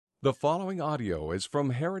The following audio is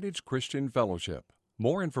from Heritage Christian Fellowship.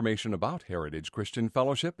 More information about Heritage Christian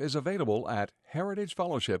Fellowship is available at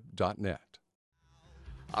heritagefellowship.net.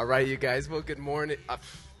 All right, you guys. Well, good morning.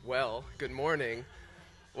 Good morning.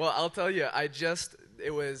 Well, I'll tell you, I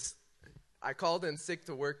called in sick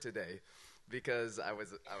to work today because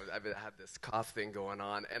I've had this cough thing going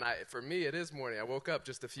on, and for me, it is morning. I woke up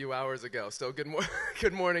just a few hours ago, so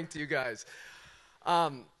good morning to you guys.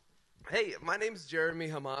 Hey, my name's Jeremy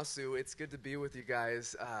Hamasu. It's good to be with you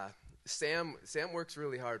guys. Sam works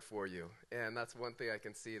really hard for you, and that's one thing I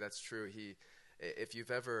can see. That's true. If you've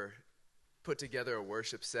ever put together a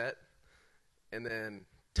worship set and then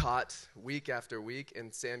taught week after week,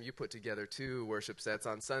 and Sam, you put together 2 worship sets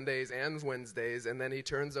on Sundays and Wednesdays, and then he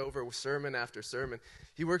turns over sermon after sermon.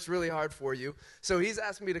 He works really hard for you. So he's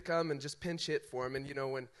asked me to come and just pinch hit for him, and you know,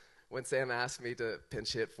 when Sam asked me to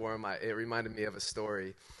pinch hit for him, it reminded me of a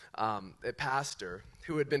story. A pastor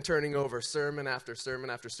who had been turning over sermon after sermon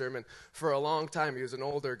after sermon for a long time. He was an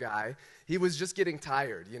older guy. He was just getting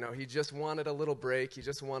tired. You know, he just wanted a little break. He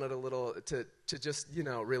just wanted a little to just,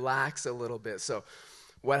 relax a little bit. So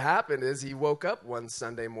what happened is he woke up one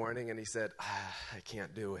Sunday morning and he said, I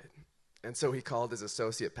can't do it. And so he called his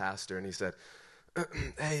associate pastor and he said,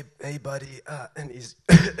 hey buddy, and he's,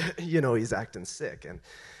 he's acting sick.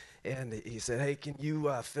 And he said, hey, can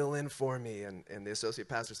you fill in for me? And the associate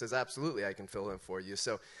pastor says, absolutely, I can fill in for you.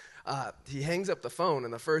 So he hangs up the phone,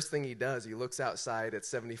 and the first thing he does, he looks outside. It's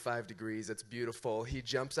 75 degrees. It's beautiful. He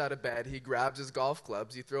jumps out of bed. He grabs his golf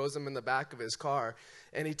clubs. He throws them in the back of his car,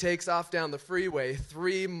 and he takes off down the freeway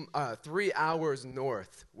 3 hours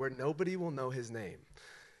north where nobody will know his name.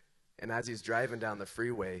 And as he's driving down the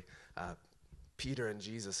freeway, Peter and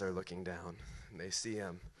Jesus are looking down, and they see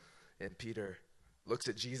him, and Peter looks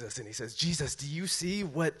at Jesus and he says, Jesus, do you see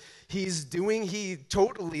what he's doing? He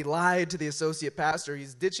totally lied to the associate pastor.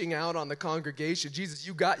 He's ditching out on the congregation. Jesus,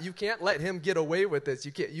 you can't let him get away with this.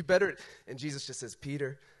 You better. And Jesus just says,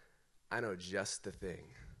 Peter, I know just the thing.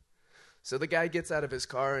 So the guy gets out of his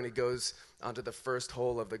car and he goes onto the first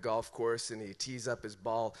hole of the golf course and he tees up his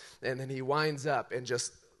ball, and then he winds up and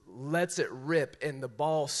just lets it rip, and the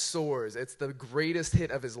ball soars. It's the greatest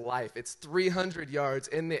hit of his life. It's 300 yards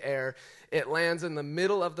in the air. It lands in the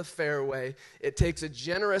middle of the fairway. It takes a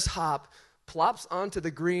generous hop, plops onto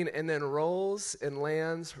the green, and then rolls and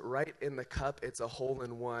lands right in the cup. It's a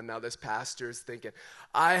hole-in-one. Now this pastor's thinking,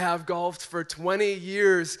 I have golfed for 20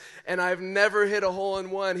 years, and I've never hit a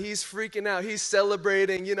hole-in-one. He's freaking out. He's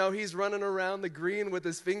celebrating. He's running around the green with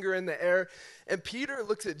his finger in the air. And Peter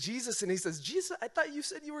looks at Jesus and he says, Jesus, I thought you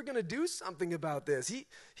said you were going to do something about this.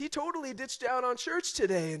 He totally ditched out on church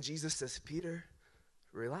today. And Jesus says, Peter,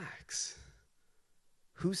 relax.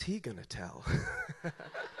 Who's he going to tell?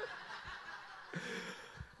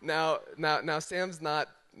 Now, Sam's not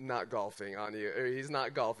golfing on you. Or he's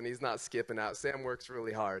not golfing. He's not skipping out. Sam works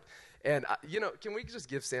really hard. And, can we just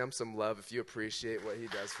give Sam some love if you appreciate what he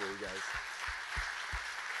does for you guys?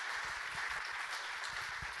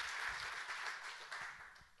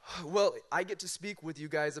 Well, I get to speak with you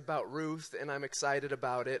guys about Ruth, and I'm excited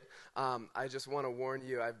about it. I just want to warn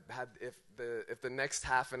you, if the next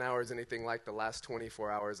half an hour is anything like the last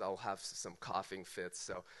 24 hours, I'll have some coughing fits.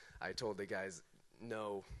 So I told the guys,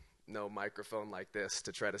 no microphone like this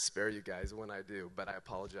to try to spare you guys when I do, but I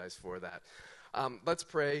apologize for that. Let's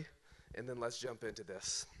pray, and then let's jump into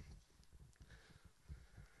this.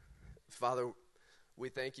 Father, we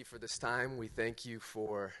thank you for this time. We thank you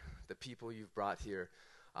for the people you've brought here.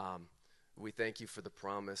 We thank you for the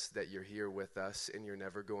promise that you're here with us and you're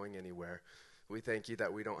never going anywhere. We thank you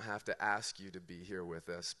that we don't have to ask you to be here with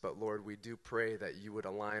us. But Lord, we do pray that you would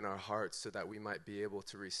align our hearts so that we might be able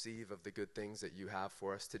to receive of the good things that you have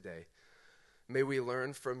for us today. May we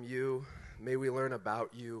learn from you. May we learn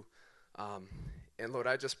about you. And Lord,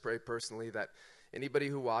 I just pray personally that anybody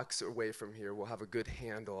who walks away from here will have a good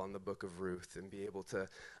handle on the book of Ruth and be able to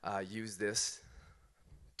use this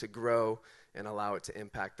to grow and allow it to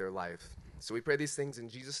impact their life. So we pray these things in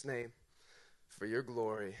Jesus' name for your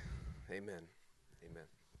glory. Amen. Amen.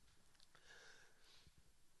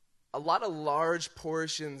 A lot of large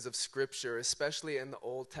portions of Scripture, especially in the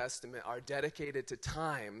Old Testament, are dedicated to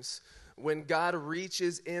times when God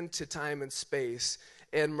reaches into time and space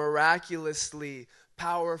and miraculously,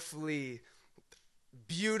 powerfully,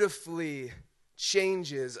 beautifully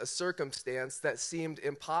changes a circumstance that seemed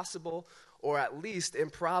impossible or at least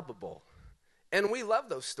improbable. And we love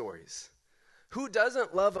those stories. Who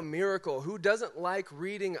doesn't love a miracle? Who doesn't like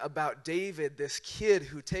reading about David, this kid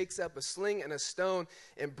who takes up a sling and a stone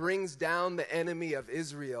and brings down the enemy of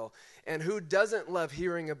Israel? And who doesn't love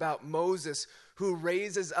hearing about Moses, who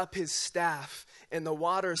raises up his staff and the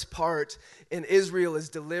waters part and Israel is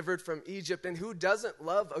delivered from Egypt, and who doesn't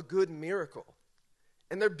love a good miracle?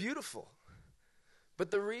 And they're beautiful. But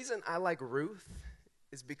the reason I like Ruth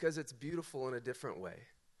is because it's beautiful in a different way.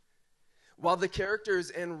 While the characters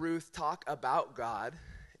in Ruth talk about God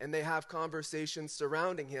and they have conversations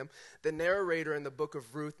surrounding him, the narrator in the book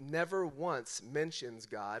of Ruth never once mentions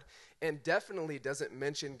God, and definitely doesn't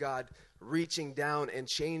mention God reaching down and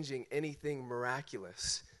changing anything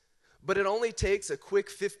miraculous. But it only takes a quick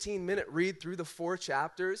 15-minute read through the 4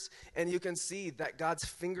 chapters, and you can see that God's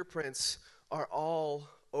fingerprints are all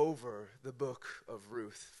over the book of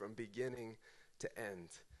Ruth from beginning to end.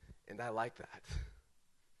 And I like that.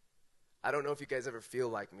 I don't know if you guys ever feel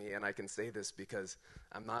like me, and I can say this because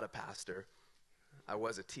I'm not a pastor. I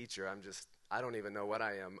was a teacher. I don't even know what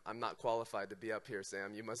I am. I'm not qualified to be up here,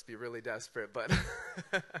 Sam. You must be really desperate. But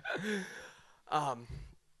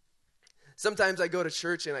sometimes I go to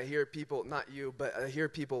church and I hear people, not you, but I hear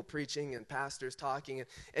people preaching and pastors talking.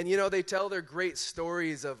 And you know, they tell their great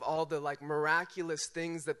stories of all the like miraculous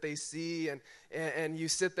things that they see. And you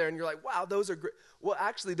sit there and you're like, wow, those are great. Well,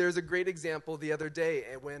 actually, there's a great example the other day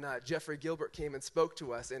when Jeffrey Gilbert came and spoke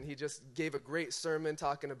to us. And he just gave a great sermon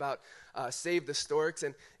talking about Save the Storks.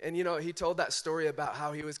 And, you know, he told that story about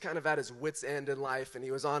how he was kind of at his wit's end in life. And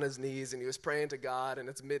he was on his knees and he was praying to God. And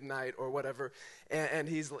it's midnight or whatever. And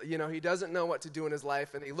he's, you know, he doesn't know what to do in his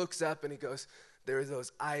life. And he looks up and he goes, there's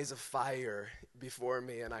those eyes of fire before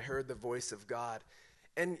me. And I heard the voice of God.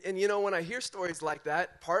 And you know, when I hear stories like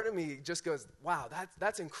that, part of me just goes, wow,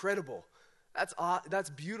 that's incredible. That's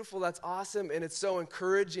beautiful, that's awesome, and it's so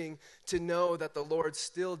encouraging to know that the Lord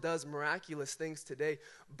still does miraculous things today.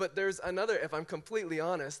 But there's another, if I'm completely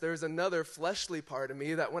honest, there's another fleshly part of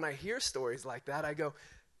me that when I hear stories like that, I go,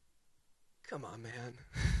 come on, man.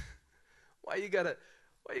 Why you gotta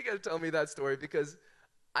tell me that story? Because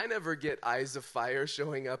I never get eyes of fire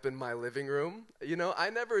showing up in my living room. You know, I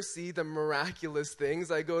never see the miraculous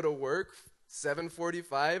things. I go to work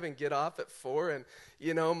 7:45 and get off at 4, and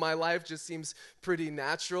you know, my life just seems pretty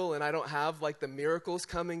natural, and I don't have like the miracles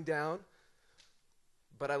coming down.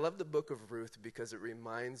 But I love the book of Ruth because it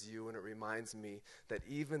reminds you and it reminds me that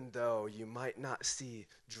even though you might not see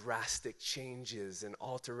drastic changes and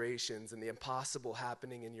alterations and the impossible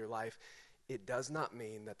happening in your life, it does not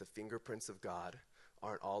mean that the fingerprints of God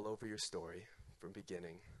aren't all over your story from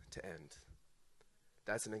beginning to end.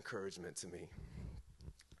 That's an encouragement to me.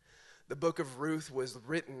 The book of Ruth was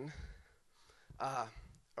written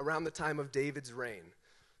around the time of David's reign,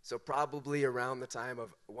 so probably around the time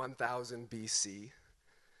of 1000 BC.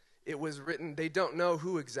 It was written, they don't know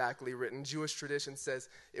who exactly written. Jewish tradition says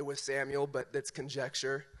it was Samuel, but that's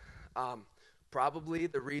conjecture. Probably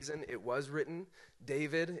the reason it was written,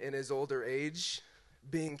 David in his older age,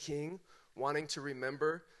 being king, wanting to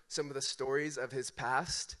remember some of the stories of his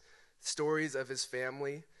past, stories of his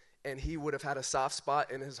family, and he would have had a soft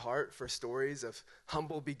spot in his heart for stories of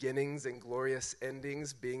humble beginnings and glorious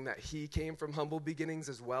endings, being that he came from humble beginnings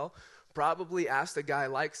as well. Probably asked a guy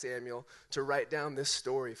like Samuel to write down this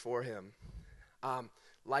story for him.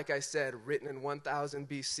 Like I said, written in 1000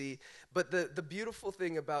 BC. But the beautiful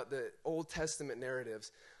thing about the Old Testament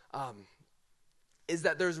narratives is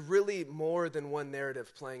that there's really more than one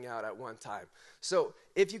narrative playing out at one time. So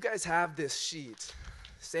if you guys have this sheet,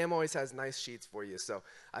 Sam always has nice sheets for you, so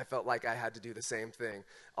I felt like I had to do the same thing.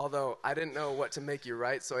 Although I didn't know what to make you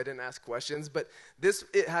write, so I didn't ask questions. But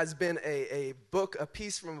it has been a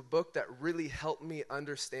piece from a book that really helped me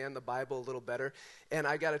understand the Bible a little better. And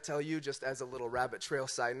I got to tell you, just as a little rabbit trail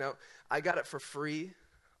side note, I got it for free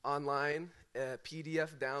online, a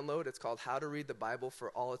PDF download. It's called How to Read the Bible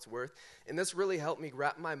for All It's Worth. And this really helped me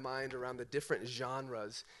wrap my mind around the different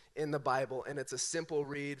genres in the Bible. And it's a simple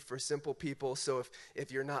read for simple people. So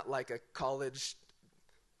if you're not like a college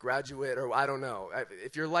graduate, or I don't know,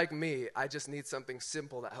 if you're like me, I just need something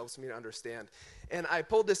simple that helps me to understand. And I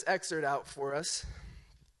pulled this excerpt out for us.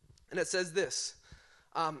 And it says this.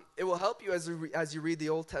 It will help you as you read the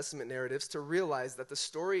Old Testament narratives to realize that the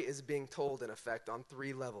story is being told, in effect, on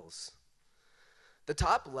 3 levels. The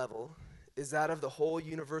top level is that of the whole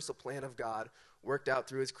universal plan of God worked out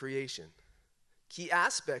through his creation. Key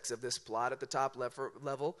aspects of this plot at the top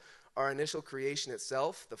level are initial creation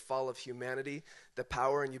itself, the fall of humanity, the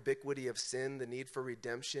power and ubiquity of sin, the need for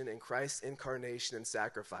redemption, and Christ's incarnation and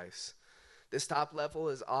sacrifice. This top level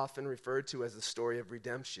is often referred to as the story of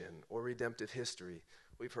redemption or redemptive history.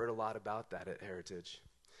 We've heard a lot about that at Heritage.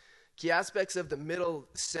 Key aspects of the middle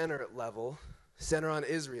center level center on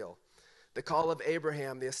Israel. The call of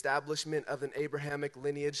Abraham, the establishment of an Abrahamic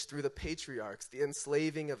lineage through the patriarchs, the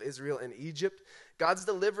enslaving of Israel in Egypt, God's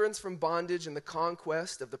deliverance from bondage and the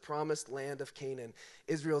conquest of the promised land of Canaan,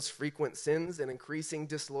 Israel's frequent sins and increasing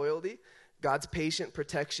disloyalty, God's patient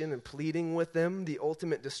protection and pleading with them, the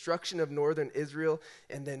ultimate destruction of northern Israel,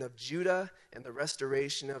 and then of Judah and the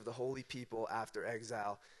restoration of the holy people after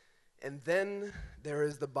exile. And then there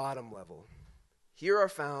is the bottom level. Here are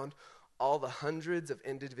found all the hundreds of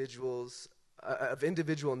individual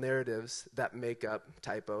narratives that make up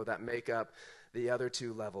the other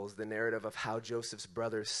two levels, the narrative of how Joseph's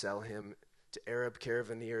brothers sell him to Arab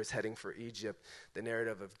caravaneers heading for Egypt, the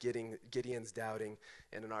narrative of Gideon's doubting,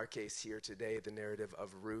 and in our case here today, the narrative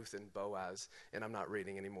of Ruth and Boaz. And I'm not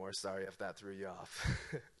reading anymore, sorry if that threw you off.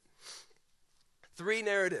 3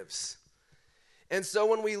 narratives. And so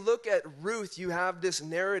when we look at Ruth, you have this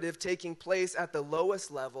narrative taking place at the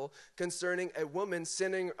lowest level concerning a woman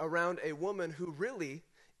sinning around a woman who really,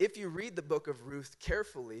 if you read the book of Ruth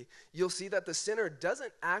carefully, you'll see that the sinner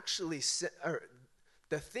doesn't actually,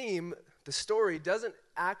 the story doesn't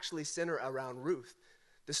actually center around Ruth.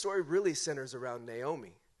 The story really centers around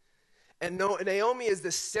Naomi. And Naomi is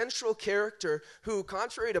the central character who,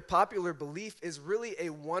 contrary to popular belief, is really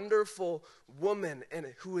a wonderful woman and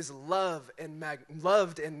who is loved and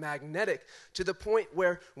magnetic to the point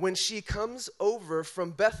where when she comes over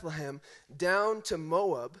from Bethlehem down to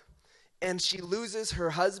Moab and she loses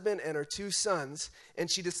her husband and her 2 sons and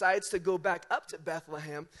she decides to go back up to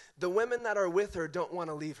Bethlehem, the women that are with her don't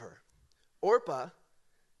want to leave her. Orpah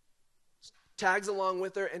tags along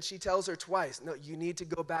with her, and she tells her twice, no, you need to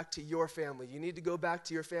go back to your family. You need to go back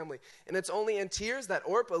to your family. And it's only in tears that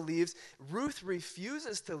Orpah leaves. Ruth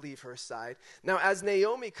refuses to leave her side. Now, as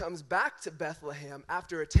Naomi comes back to Bethlehem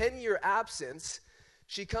after a 10-year absence,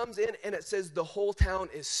 she comes in, and it says the whole town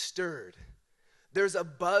is stirred. There's a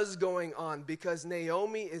buzz going on because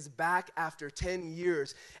Naomi is back after 10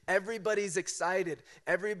 years. Everybody's excited.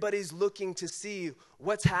 Everybody's looking to see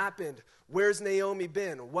what's happened. Where's Naomi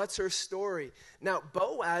been? What's her story? Now,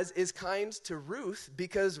 Boaz is kind to Ruth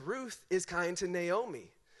because Ruth is kind to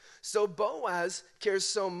Naomi. So Boaz cares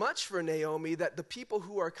so much for Naomi that the people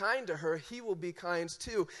who are kind to her, he will be kind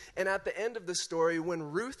to. And at the end of the story, when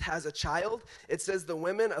Ruth has a child, it says the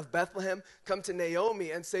women of Bethlehem come to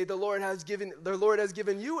Naomi and say, the Lord has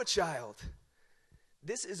given you a child.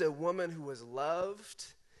 This is a woman who was loved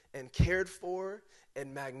and cared for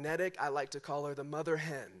and magnetic. I like to call her the mother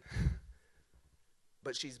hen.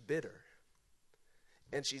 But she's bitter.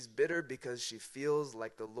 And she's bitter because she feels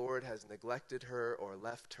like the Lord has neglected her or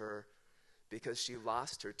left her because she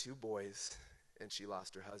lost her 2 boys and she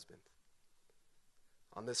lost her husband.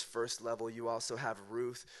 On this first level, you also have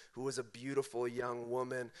Ruth, who is a beautiful young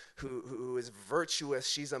woman who is virtuous.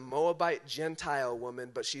 She's a Moabite Gentile woman,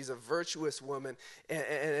 but she's a virtuous woman,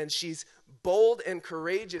 and she's bold and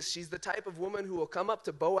courageous. She's the type of woman who will come up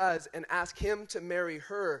to Boaz and ask him to marry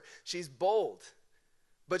her. She's bold.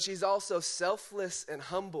 But she's also selfless and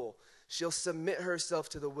humble. She'll submit herself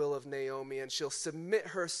to the will of Naomi, and she'll submit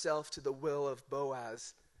herself to the will of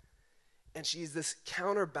Boaz. And she's this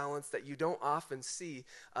counterbalance that you don't often see.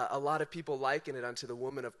 A lot of people liken it unto the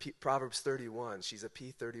woman of Proverbs 31. She's a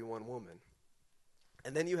P31 woman.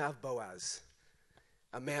 And then you have Boaz,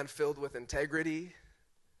 a man filled with integrity,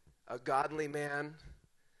 a godly man.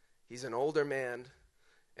 He's an older man,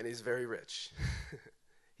 and he's very rich.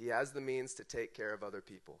 He has the means to take care of other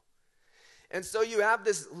people. And so you have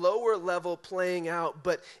this lower level playing out,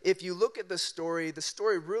 but if you look at the story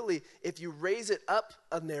really, if you raise it up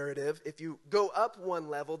a narrative, if you go up one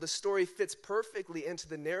level, the story fits perfectly into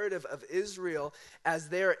the narrative of Israel as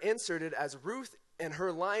they're inserted, as Ruth and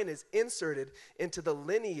her line is inserted into the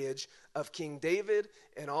lineage of King David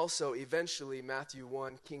and also eventually Matthew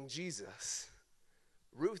 1, King Jesus.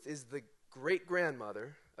 Ruth is the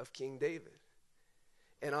great-grandmother of King David.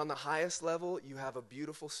 And on the highest level, you have a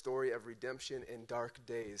beautiful story of redemption in dark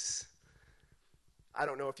days. I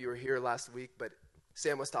don't know if you were here last week, but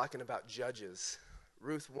Sam was talking about judges.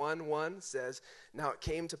 Ruth 1:1 says, now it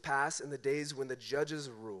came to pass in the days when the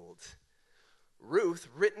judges ruled. Ruth,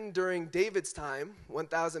 written during David's time,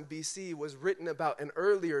 1000 BC, was written about an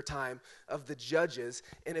earlier time of the judges.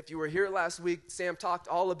 And if you were here last week, Sam talked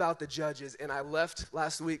all about the judges, and I left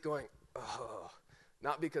last week going, oh,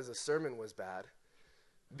 not because the sermon was bad.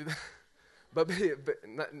 But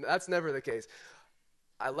that's never the case.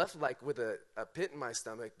 I left like with a pit in my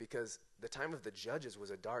stomach because the time of the judges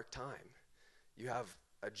was a dark time. You have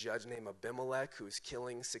a judge named Abimelech who's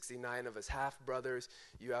killing 69 of his half-brothers.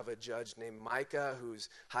 You have a judge named Micah who's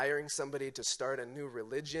hiring somebody to start a new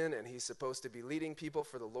religion, and he's supposed to be leading people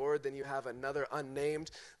for the Lord. Then you have another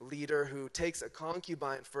unnamed leader who takes a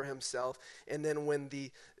concubine for himself, and then when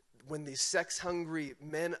these sex-hungry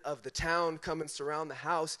men of the town come and surround the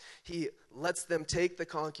house, he lets them take the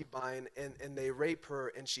concubine, and they rape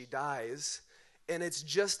her, and she dies. And it's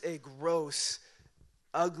just a gross,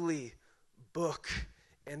 ugly book.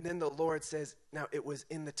 And then the Lord says, now it was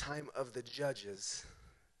in the time of the judges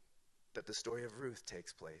that the story of Ruth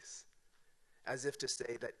takes place. As if to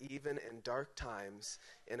say that even in dark times,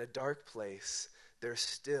 in a dark place, there's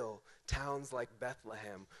still towns like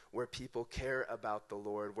Bethlehem where people care about the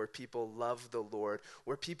Lord, where people love the Lord,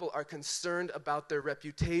 where people are concerned about their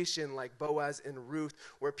reputation like Boaz and Ruth,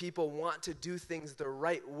 where people want to do things the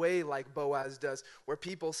right way like Boaz does, where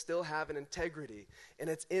people still have an integrity. And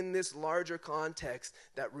it's in this larger context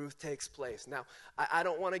that Ruth takes place. Now, I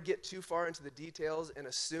don't want to get too far into the details and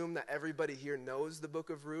assume that everybody here knows the book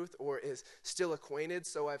of Ruth or is still acquainted,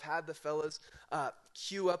 so I've had the fellas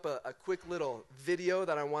queue up a quick little video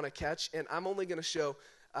that I want to catch, and I'm only going to show,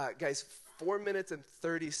 guys, 4 minutes and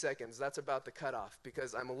 30 seconds. That's about the cutoff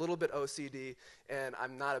because I'm a little bit OCD, and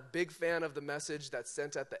I'm not a big fan of the message that's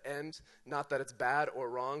sent at the end. Not that it's bad or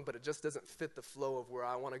wrong, but it just doesn't fit the flow of where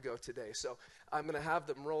I want to go today. So I'm going to have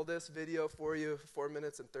them roll this video for you, 4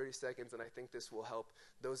 minutes and 30 seconds, and I think this will help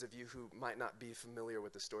those of you who might not be familiar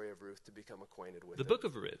with the story of Ruth to become acquainted with it. The book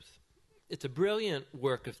of Ruth. It's a brilliant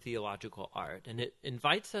work of theological art, and it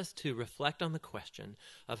invites us to reflect on the question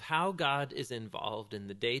of how God is involved in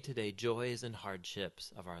the day-to-day joys and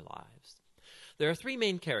hardships of our lives. There are three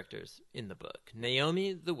main characters in the book: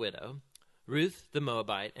 Naomi, the widow, Ruth, the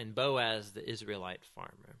Moabite, and Boaz, the Israelite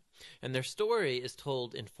farmer. And their story is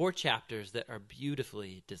told in 4 chapters that are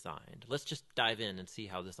beautifully designed. Let's just dive in and see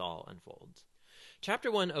how this all unfolds.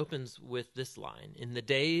 Chapter 1 opens with this line, "In the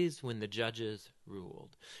days when the judges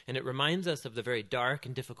ruled." And it reminds us of the very dark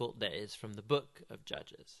and difficult days from the book of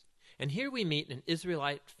Judges. And here we meet an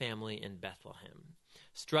Israelite family in Bethlehem,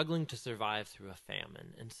 struggling to survive through a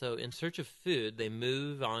famine. And so in search of food, they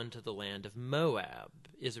move on to the land of Moab,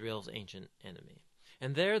 Israel's ancient enemy.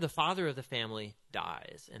 And there the father of the family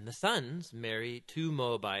dies, and the sons marry 2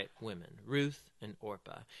 Moabite women, Ruth and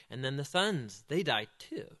Orpah. And then the sons, they die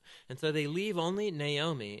too. And so they leave only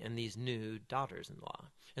Naomi and these new daughters-in-law.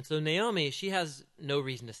 And so Naomi, she has no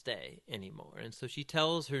reason to stay anymore. And so she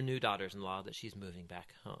tells her new daughters-in-law that she's moving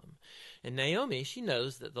back home. And Naomi, she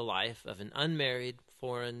knows that the life of an unmarried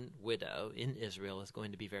foreign widow in Israel is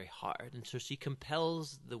going to be very hard. And so she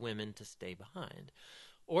compels the women to stay behind.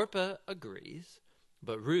 Orpah agrees,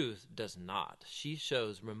 but Ruth does not. She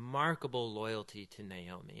shows remarkable loyalty to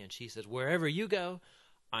Naomi, and she says, wherever you go,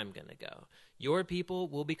 I'm going to go. Your people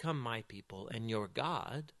will become my people, and your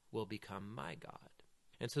God will become my God.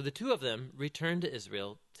 And so the two of them return to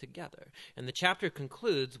Israel together. And the chapter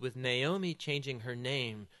concludes with Naomi changing her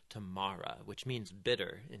name to Mara, which means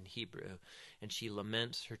bitter in Hebrew, and she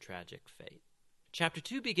laments her tragic fate. Chapter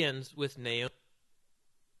 2 begins with Naomi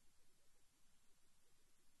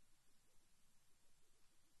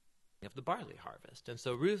of the barley harvest. And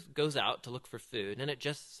so Ruth goes out to look for food, and it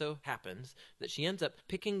just so happens that she ends up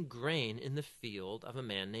picking grain in the field of a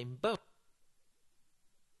man named Boaz,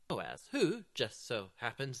 who just so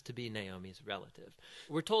happens to be Naomi's relative.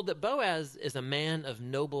 We're told that Boaz is a man of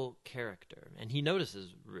noble character, and he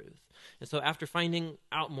notices Ruth. And so after finding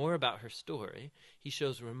out more about her story, he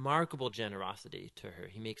shows remarkable generosity to her.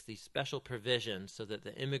 He makes these special provisions so that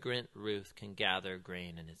the immigrant Ruth can gather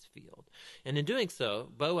grain in his field. And in doing so,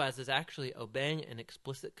 Boaz is actually obeying an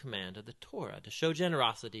explicit command of the Torah to show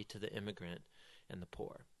generosity to the immigrant and the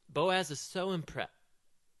poor. Boaz is so impressed.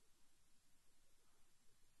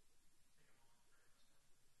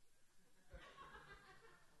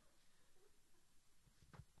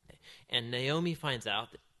 And Naomi finds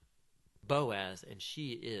out that Boaz, and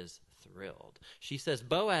she is thrilled. She says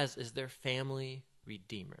Boaz is their family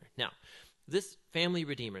redeemer. Now, this family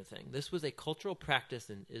redeemer thing, this was a cultural practice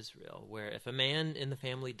in Israel where if a man in the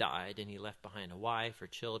family died and he left behind a wife or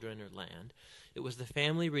children or land, it was the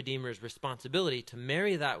family redeemer's responsibility to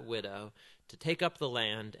marry that widow, to take up the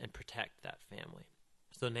land and protect that family.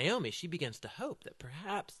 So Naomi, she begins to hope that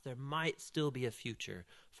perhaps there might still be a future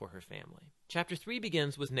for her family. Chapter 3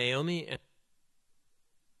 begins with Naomi and...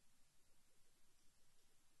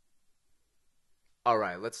 All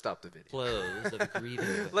right, let's stop the video. Close of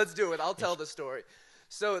grieving. Let's do it. I'll tell the story.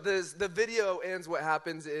 So the video ends. What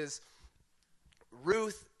happens is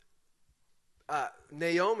Ruth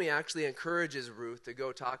Naomi actually encourages Ruth to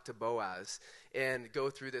go talk to Boaz and go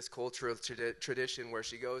through this cultural tradition where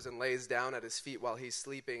she goes and lays down at his feet while he's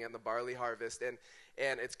sleeping in the barley harvest. And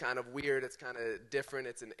it's kind of weird. It's kind of different.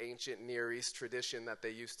 It's an ancient Near East tradition that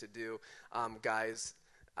they used to do. Guys,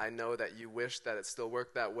 I know that you wish that it still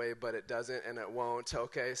worked that way, but it doesn't and it won't.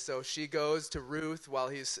 Okay, so she goes to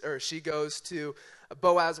she goes to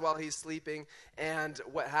Boaz while he's sleeping. And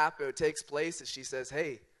what takes place is she says,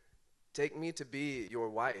 hey, take me to be your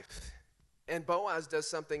wife. And Boaz does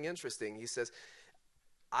something interesting. He says,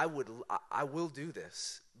 I will do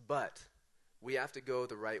this, but we have to go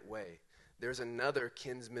the right way. There's another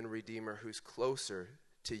kinsman redeemer who's closer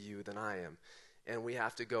to you than I am, and we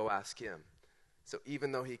have to go ask him. So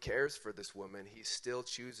even though he cares for this woman, he still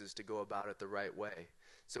chooses to go about it the right way.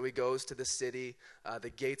 So he goes to the city, the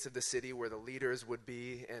gates of the city where the leaders would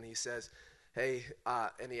be, and he says, hey,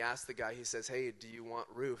 and he asks the guy, he says, hey, do you want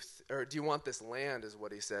Ruth, or do you want this land, is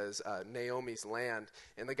what he says, Naomi's land.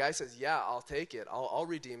 And the guy says, yeah, I'll take it. I'll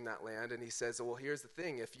redeem that land. And he says, well, here's the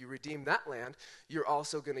thing. If you redeem that land, you're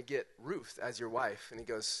also going to get Ruth as your wife. And he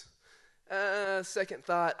goes, second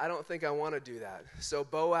thought, I don't think I want to do that. So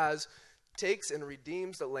Boaz takes and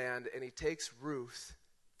redeems the land, and he takes Ruth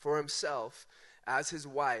for himself as his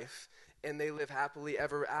wife, and they live happily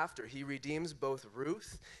ever after. He redeems both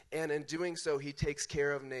Ruth, and in doing so, he takes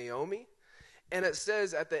care of Naomi. And it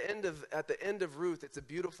says at the end of Ruth, it's a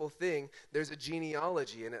beautiful thing. There's a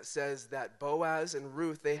genealogy, and it says that Boaz and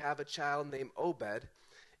Ruth, they have a child named Obed,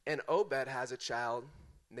 and Obed has a child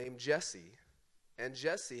named Jesse, and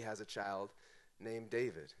Jesse has a child named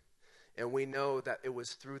David. And we know that it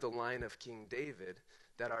was through the line of King David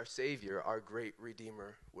that our Savior, our great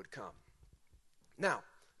Redeemer, would come. Now,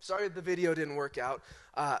 sorry the video didn't work out,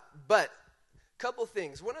 but a couple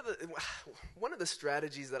things. One of the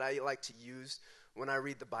strategies that I like to use when I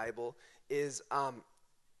read the Bible is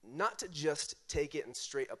not to just take it and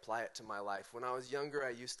straight apply it to my life. When I was younger, I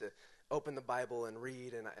used to open the Bible and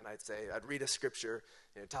read, and I'd read a scripture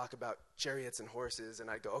and talk about chariots and horses, and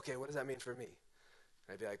I'd go, okay, what does that mean for me?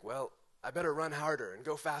 I'd be like, well, I better run harder and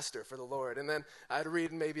go faster for the Lord. And then I'd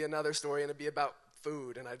read maybe another story, and it'd be about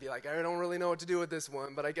food, and I'd be like, I don't really know what to do with this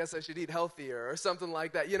one, but I guess I should eat healthier or something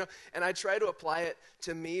like that, and I try to apply it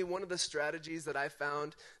to me. One of the strategies that I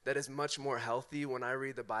found that is much more healthy when I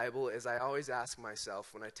read the Bible is I always ask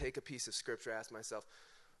myself, when I take a piece of scripture, I ask myself,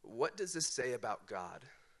 what does this say about God?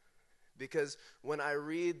 Because when I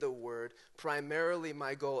read the word, primarily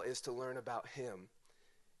my goal is to learn about him.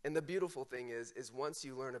 And the beautiful thing is once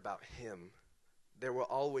you learn about him, there will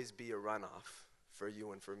always be a runoff for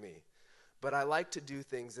you and for me. But I like to do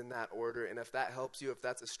things in that order, and if that helps you, if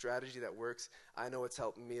that's a strategy that works, I know it's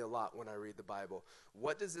helped me a lot when I read the Bible.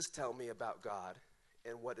 What does this tell me about God,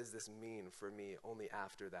 and what does this mean for me only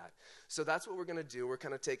after that? So that's what we're going to do. We're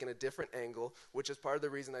kind of taking a different angle, which is part of the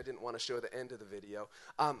reason I didn't want to show the end of the video.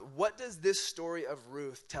 What does this story of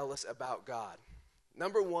Ruth tell us about God?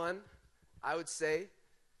 Number one, I would say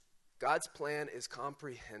God's plan is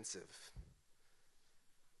comprehensive.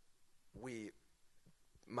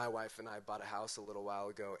 My wife and I bought a house a little while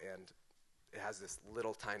ago, and it has this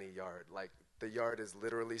little tiny yard. Like, the yard is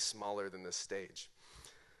literally smaller than this stage.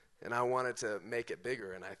 And I wanted to make it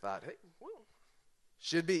bigger, and I thought, hey, well,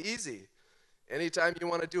 should be easy. Anytime you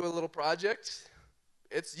want to do a little project,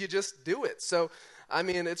 you just do it. So,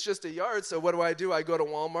 it's just a yard, so what do? I go to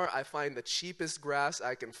Walmart, I find the cheapest grass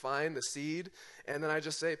I can find, the seed, and then I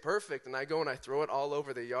just say, perfect, and I go and I throw it all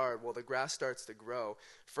over the yard. Well, the grass starts to grow.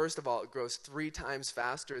 First of all, it grows 3 times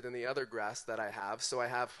faster than the other grass that I have, so I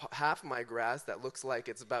have half my grass that looks like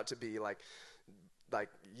it's about to be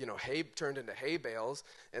hay turned into hay bales,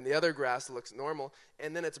 and the other grass looks normal,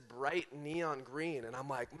 and then it's bright neon green, and I'm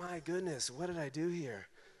like, my goodness, what did I do here?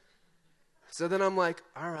 So then I'm like,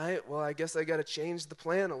 all right, well, I guess I got to change the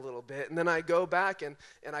plan a little bit. And then I go back and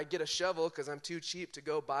I get a shovel because I'm too cheap to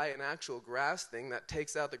go buy an actual grass thing that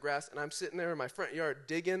takes out the grass. And I'm sitting there in my front yard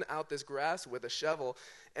digging out this grass with a shovel.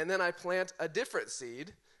 And then I plant a different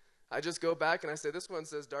seed. I just go back and I say, this one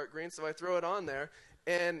says dark green, so I throw it on there.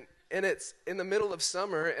 And it's in the middle of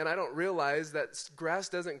summer, and I don't realize that grass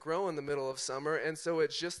doesn't grow in the middle of summer. And so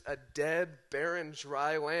it's just a dead, barren,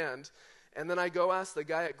 dry land. And then I go ask the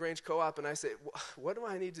guy at Grange Co-op, and I say, what do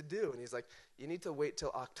I need to do? And he's like, you need to wait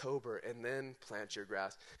till October and then plant your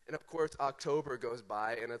grass. And, of course, October goes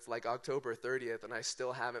by, and it's like October 30th, and I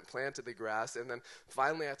still haven't planted the grass. And then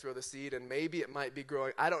finally I throw the seed, and maybe it might be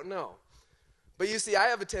growing. I don't know. But you see, I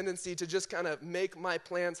have a tendency to just kind of make my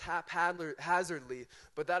plans haphazardly,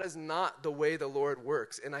 but that is not the way the Lord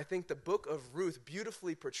works. And I think the book of Ruth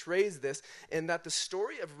beautifully portrays this, in that the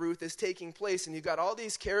story of Ruth is taking place, and you got all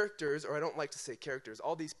these characters, or I don't like to say characters,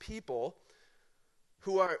 all these people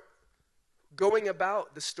who are going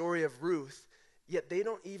about the story of Ruth, yet they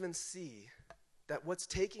don't even see that what's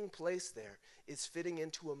taking place there is fitting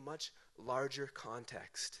into a much larger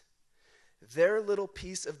context. Their little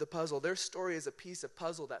piece of the puzzle, their story is a piece of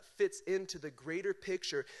puzzle that fits into the greater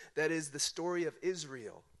picture that is the story of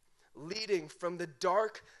Israel, leading from the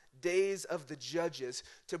dark days of the judges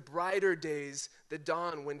to brighter days, the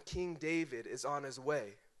dawn when King David is on his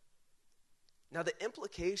way. Now the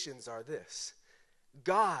implications are this.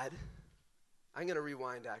 God, I'm going to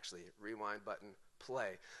rewind button,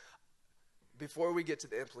 play. Before we get to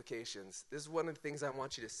the implications, this is one of the things I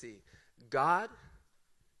want you to see. God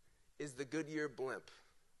is the Goodyear blimp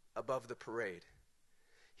above the parade.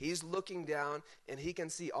 He's looking down, and he can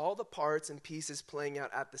see all the parts and pieces playing out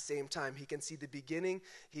at the same time. He can see the beginning,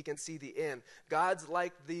 he can see the end. God's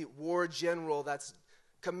like the war general that's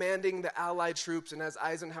commanding the Allied troops, and as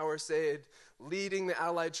Eisenhower said, leading the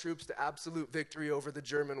Allied troops to absolute victory over the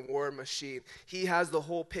German war machine. He has the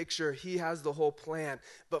whole picture, he has the whole plan.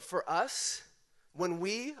 But for us, when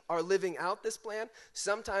we are living out this plan,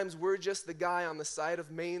 sometimes we're just the guy on the side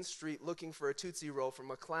of Main Street looking for a Tootsie Roll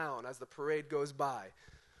from a clown as the parade goes by.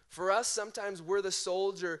 For us, sometimes we're the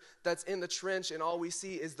soldier that's in the trench and all we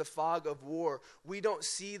see is the fog of war. We don't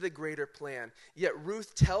see the greater plan. Yet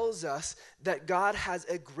Ruth tells us that God has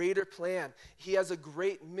a greater plan. He has a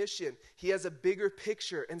great mission. He has a bigger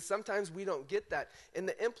picture. And sometimes we don't get that. And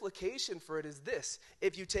the implication for it is this.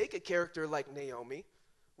 If you take a character like Naomi,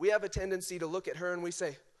 we have a tendency to look at her and we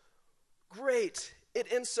say, great, it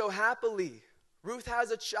ends so happily. Ruth has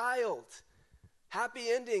a child. Happy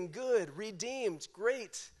ending, good, redeemed,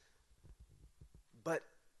 great. But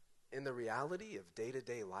in the reality of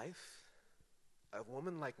day-to-day life, a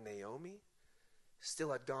woman like Naomi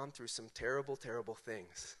still had gone through some terrible, terrible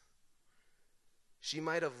things. She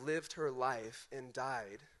might have lived her life and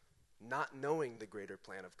died not knowing the greater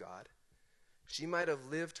plan of God. She might have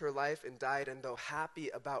lived her life and died, and though happy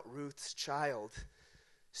about Ruth's child,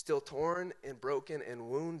 still torn and broken and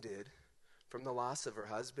wounded from the loss of her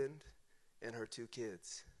husband and her 2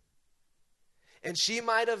 kids. And she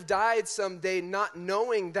might have died someday not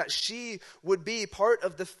knowing that she would be part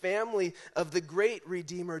of the family of the great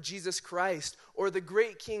Redeemer, Jesus Christ, or the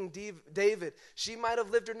great King David. She might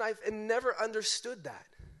have lived her life and never understood that.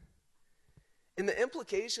 And the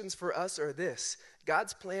implications for us are this.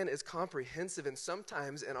 God's plan is comprehensive, and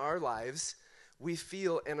sometimes in our lives, we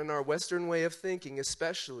feel, and in our Western way of thinking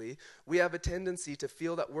especially, we have a tendency to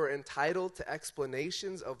feel that we're entitled to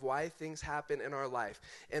explanations of why things happen in our life.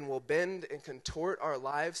 And we'll bend and contort our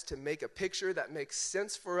lives to make a picture that makes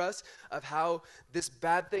sense for us of how this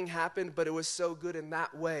bad thing happened, but it was so good in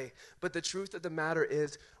that way. But the truth of the matter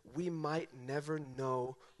is, we might never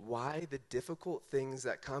know why the difficult things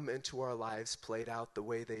that come into our lives played out the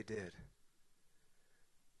way they did.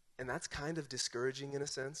 And that's kind of discouraging in a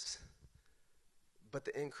sense. But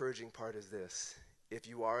the encouraging part is this. If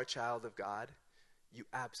you are a child of God, you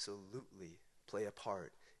absolutely play a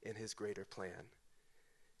part in his greater plan.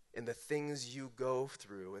 And the things you go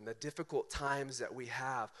through and the difficult times that we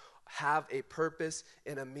have a purpose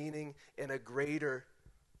and a meaning and a greater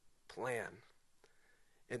plan.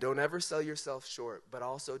 And don't ever sell yourself short, but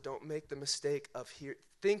also don't make the mistake of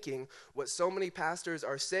thinking what so many pastors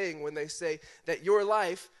are saying when they say that your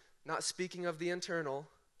life, not speaking of the internal,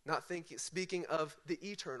 speaking of the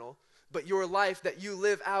eternal, but your life that you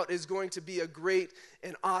live out is going to be a great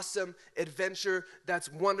and awesome adventure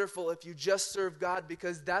that's wonderful if you just serve God,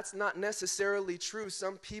 because that's not necessarily true.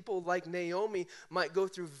 Some people like Naomi might go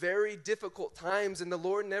through very difficult times, and the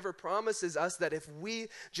Lord never promises us that if we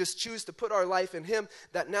just choose to put our life in him,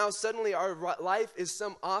 that now suddenly our life is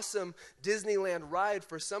some awesome Disneyland ride.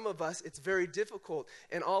 For some of us, it's very difficult,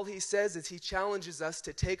 and all he says is he challenges us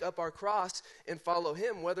to take up our cross and follow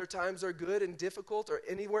him, whether times are good and difficult or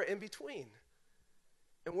anywhere in between.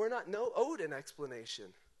 And we're not owed an explanation,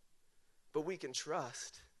 but we can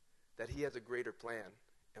trust that he has a greater plan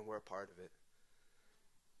and we're a part of it.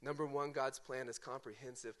 Number 1, God's plan is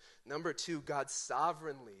comprehensive. Number 2, God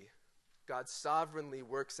sovereignly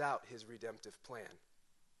works out his redemptive plan.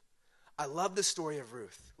 I love the story of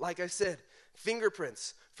Ruth. Like I said,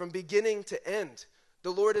 fingerprints from beginning to end. The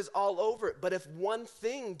Lord is all over it. But if one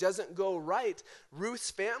thing doesn't go right, Ruth's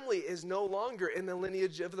family is no longer in the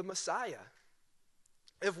lineage of the Messiah.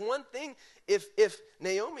 If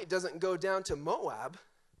Naomi doesn't go down to Moab,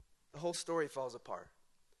 the whole story falls apart.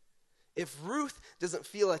 If Ruth doesn't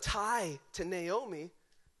feel a tie to Naomi,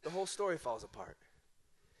 the whole story falls apart.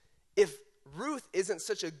 If Ruth isn't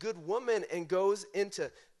such a good woman and goes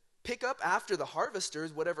into pick up after the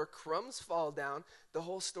harvesters, whatever crumbs fall down, the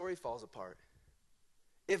whole story falls apart.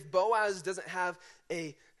 If Boaz doesn't have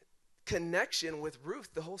a connection with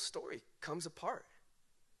Ruth, the whole story comes apart.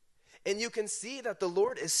 And you can see that the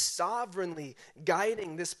Lord is sovereignly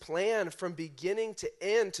guiding this plan from beginning to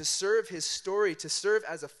end to serve his story, to serve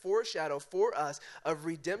as a foreshadow for us of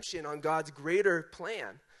redemption on God's greater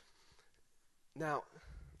plan. Now,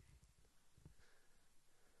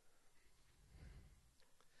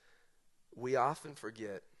 we often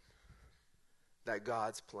forget that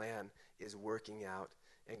God's plan is working out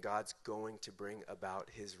and God's going to bring about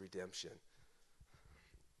his redemption.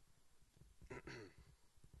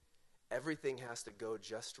 Everything has to go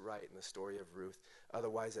just right in the story of Ruth.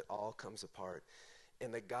 Otherwise, it all comes apart.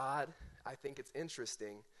 And I think it's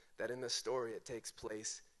interesting that in the story it takes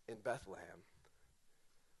place in Bethlehem.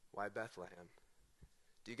 Why Bethlehem?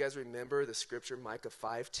 Do you guys remember the scripture, Micah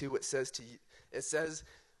 5:2? It says,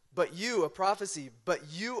 but you, a prophecy, but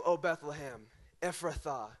you, O Bethlehem,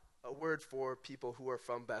 Ephrathah, a word for people who are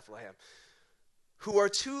from Bethlehem, who are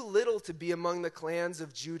too little to be among the clans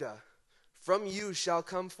of Judah. From you shall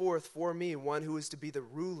come forth for me one who is to be the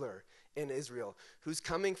ruler in Israel, whose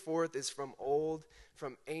coming forth is from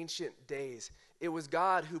ancient days. It was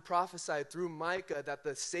God who prophesied through Micah that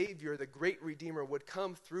the Savior, the great Redeemer, would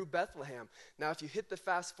come through Bethlehem. Now, if you hit the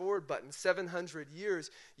fast forward button 700 years,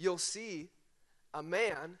 you'll see a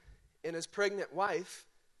man and his pregnant wife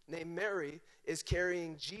named Mary is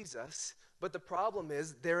carrying Jesus, but the problem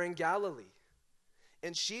is they're in Galilee,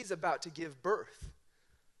 and she's about to give birth.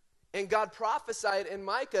 And God prophesied in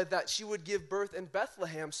Micah that she would give birth in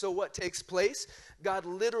Bethlehem. So what takes place? God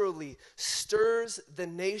literally stirs the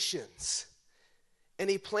nations. And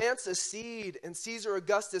he plants a seed in Caesar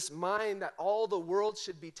Augustus' mind that all the world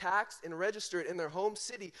should be taxed and registered in their home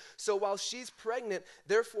city. So while she's pregnant,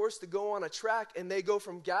 they're forced to go on a track, and they go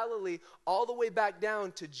from Galilee all the way back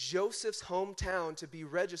down to Joseph's hometown to be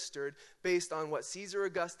registered based on what Caesar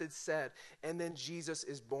Augustus said. And then Jesus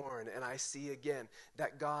is born. And I see again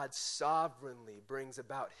that God sovereignly brings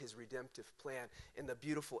about his redemptive plan. And the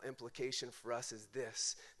beautiful implication for us is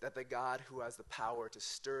this, that the God who has the power to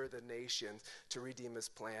stir the nations to redeem his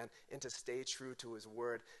plan and to stay true to his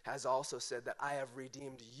word has also said that I have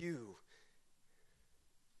redeemed you.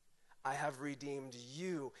 I have redeemed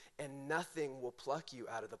you, and nothing will pluck you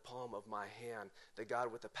out of the palm of my hand. The God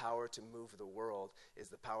with the power to move the world is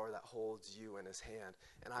the power that holds you in his hand,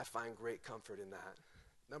 and I find great comfort in that.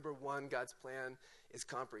 Number one, God's plan is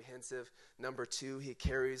comprehensive. Number two, he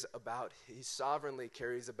sovereignly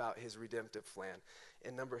carries about his redemptive plan.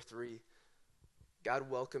 And number three, God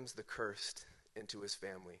welcomes the cursed into his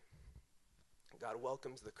family. God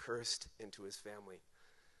welcomes the cursed into his family.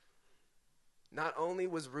 Not only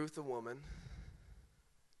was Ruth a woman,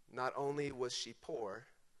 not only was she poor,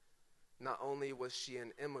 not only was she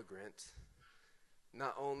an immigrant,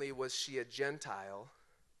 not only was she a Gentile,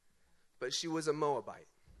 but she was a Moabite.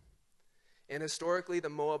 And historically, the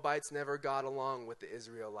Moabites never got along with the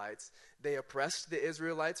Israelites. They oppressed the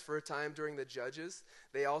Israelites for a time during the Judges.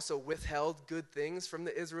 They also withheld good things from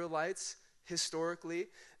the Israelites historically.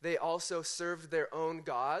 They also served their own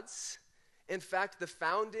gods. In fact, the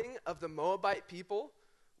founding of the Moabite people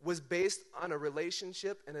was based on a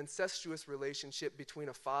relationship, an incestuous relationship between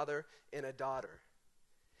a father and a daughter.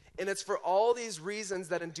 And it's for all these reasons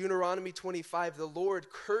that in Deuteronomy 25, the Lord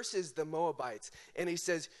curses the Moabites. And he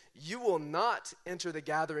says, you will not enter the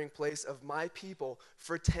gathering place of my people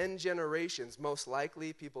for 10 generations. Most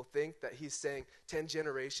likely, people think that he's saying 10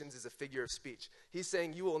 generations is a figure of speech. He's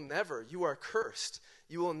saying, you are cursed.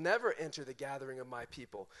 You will never enter the gathering of my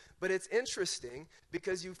people. But it's interesting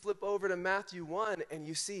because you flip over to Matthew 1 and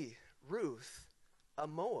you see Ruth, a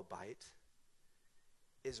Moabite,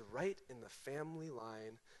 is right in the family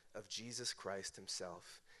line of Jesus Christ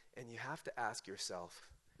himself. And you have to ask yourself,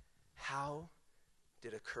 how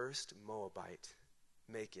did a cursed Moabite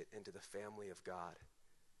make it into the family of God?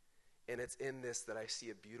 And it's in this that I see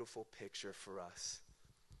a beautiful picture for us.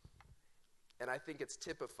 And I think it's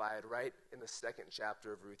typified right in the second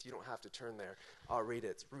chapter of Ruth. You don't have to turn there. I'll read it.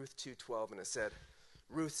 It's Ruth 2:12, and it said,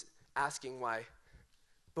 Ruth's asking why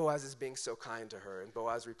Boaz is being so kind to her. And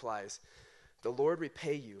Boaz replies, the Lord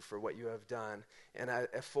repay you for what you have done, and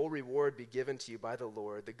a full reward be given to you by the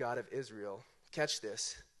Lord, the God of Israel. Catch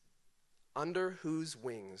this. Under whose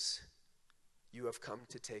wings you have come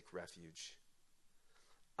to take refuge.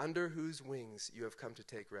 Under whose wings you have come to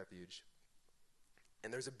take refuge.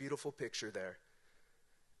 And there's a beautiful picture there.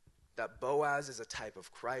 that Boaz is a type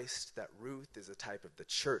of Christ, that Ruth is a type of the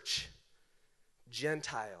church.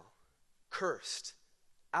 Gentile, cursed,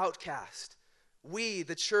 outcast. We,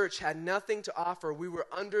 the church, had nothing to offer. We were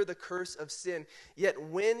under the curse of sin. Yet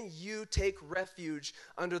when you take refuge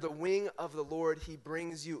under the wing of the Lord, he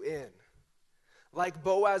brings you in. Like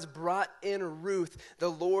Boaz brought in Ruth, the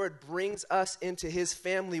Lord brings us into his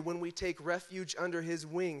family when we take refuge under his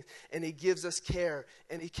wing, and he gives us care,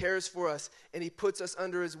 and he cares for us, and he puts us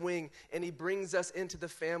under his wing, and he brings us into the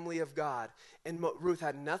family of God. And Ruth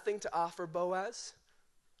had nothing to offer Boaz.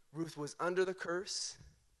 Ruth was under the curse,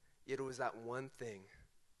 yet it was that one thing.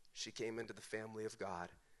 She came into the family of God,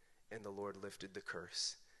 and the Lord lifted the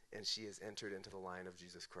curse, and she has entered into the line of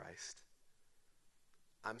Jesus Christ.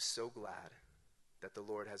 I'm so glad that the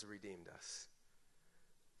Lord has redeemed us.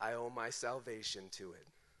 I owe my salvation to it.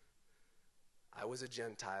 I was a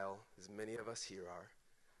Gentile, as many of us here are.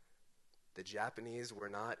 The Japanese were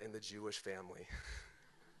not in the Jewish family.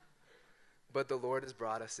 But the Lord has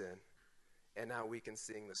brought us in, and now we can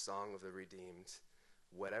sing the song of the redeemed.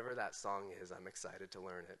 Whatever that song is, I'm excited to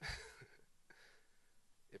learn it.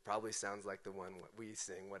 It probably sounds like the one we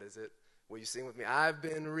sing. What is it? Will you sing with me? I've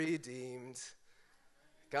been redeemed.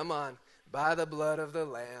 Come on. By the blood of the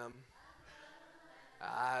Lamb,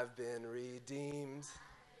 I've been redeemed.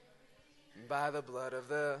 By the blood of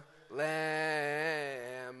the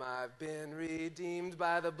Lamb, I've been redeemed.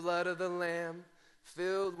 By the blood of the Lamb,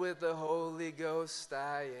 filled with the Holy Ghost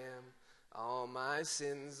I am. All my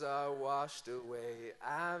sins are washed away.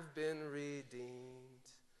 I've been redeemed.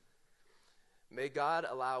 May God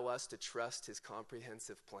allow us to trust his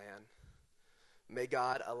comprehensive plan. May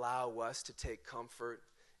God allow us to take comfort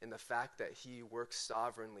in the fact that he works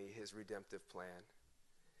sovereignly his redemptive plan.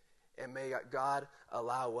 And may God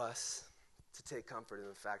allow us to take comfort in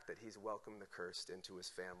the fact that he's welcomed the cursed into his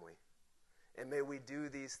family. And may we do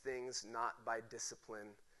these things not by discipline.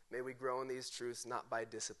 May we grow in these truths not by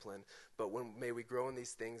discipline, but may we grow in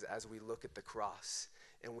these things as we look at the cross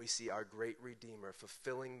and we see our great Redeemer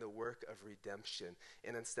fulfilling the work of redemption.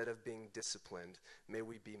 And instead of being disciplined, may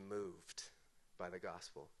we be moved by the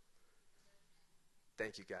gospel.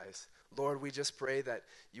 Thank you, guys. Lord, we just pray that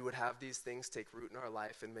you would have these things take root in our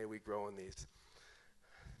life, and may we grow in these.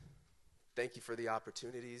 Thank you for the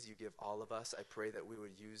opportunities you give all of us. I pray that we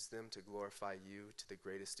would use them to glorify you to the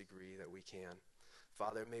greatest degree that we can.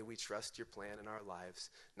 Father, may we trust your plan in our lives,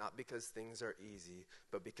 not because things are easy,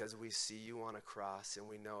 but because we see you on a cross, and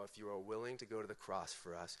we know if you are willing to go to the cross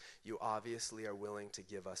for us, you obviously are willing to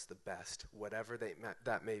give us the best, whatever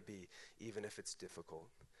that may be, even if it's difficult.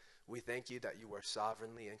 We thank you that you are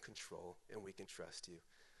sovereignly in control, and we can trust you.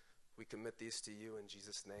 We commit these to you in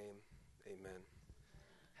Jesus' name. Amen.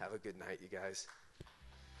 Have a good night, you guys.